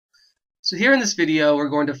So here in this video, we're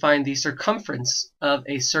going to find the circumference of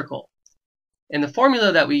a circle. And the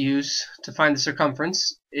formula that we use to find the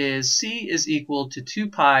circumference is c is equal to 2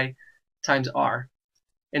 pi times r.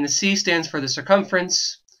 And the c stands for the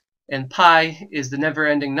circumference, and pi is the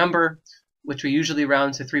never-ending number, which we usually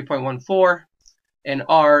round to 3.14, and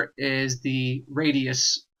r is the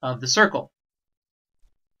radius of the circle.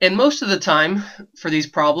 And most of the time, for these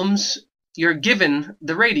problems, you're given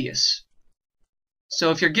the radius. So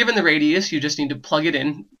if you're given the radius, you just need to plug it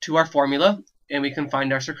in to our formula, and we can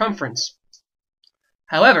find our circumference.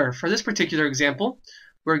 However, for this particular example,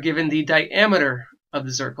 we're given the diameter of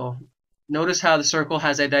the circle. Notice how the circle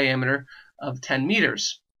has a diameter of 10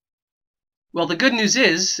 meters. Well, the good news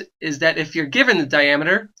is that if you're given the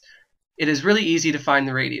diameter, it is really easy to find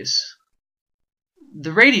the radius.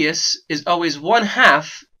 The radius is always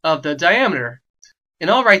 1/2 of the diameter. And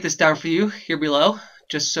I'll write this down for you here below,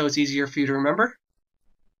 just so it's easier for you to remember.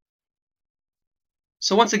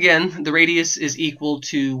 So once again, the radius is equal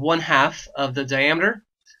to 1/2 of the diameter.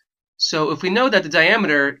 So if we know that the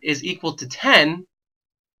diameter is equal to 10,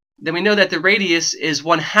 then we know that the radius is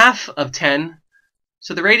 1/2 of 10.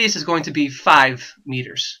 So the radius is going to be 5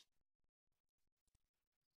 meters.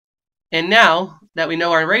 And now that we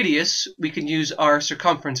know our radius, we can use our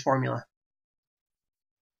circumference formula.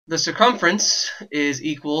 The circumference is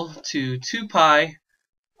equal to 2 pi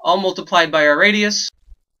all multiplied by our radius.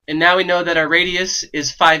 And now we know that our radius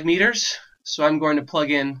is 5 meters. So I'm going to plug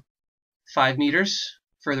in 5 meters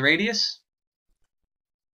for the radius.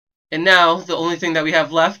 And now the only thing that we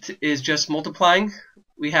have left is just multiplying.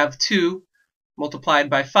 We have 2 multiplied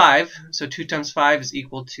by 5. So 2 times 5 is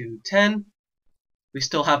equal to 10. We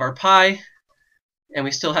still have our pi. And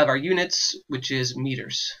we still have our units, which is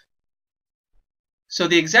meters. So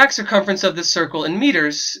the exact circumference of this circle in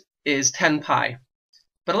meters is 10 pi.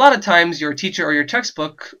 But a lot of times your teacher or your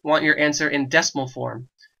textbook want your answer in decimal form.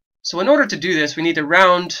 So in order to do this, we need to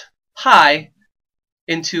round pi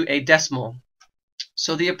into a decimal.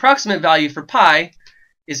 So the approximate value for pi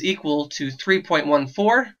is equal to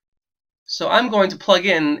 3.14. So I'm going to plug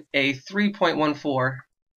in a 3.14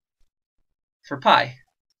 for pi.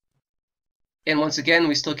 And once again,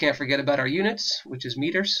 we still can't forget about our units, which is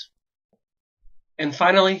meters. And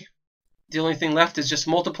finally, the only thing left is just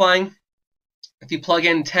multiplying. If you plug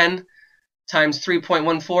in 10 times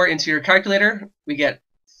 3.14 into your calculator, we get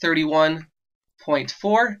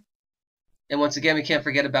 31.4. And once again, we can't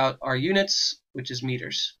forget about our units, which is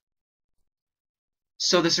meters.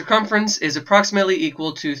 So the circumference is approximately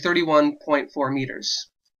equal to 31.4 meters.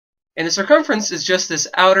 And the circumference is just this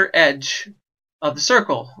outer edge of the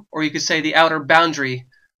circle, or you could say the outer boundary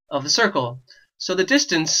of the circle. So the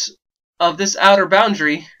distance of this outer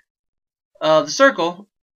boundary of the circle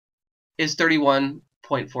is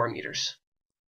 31.4 meters.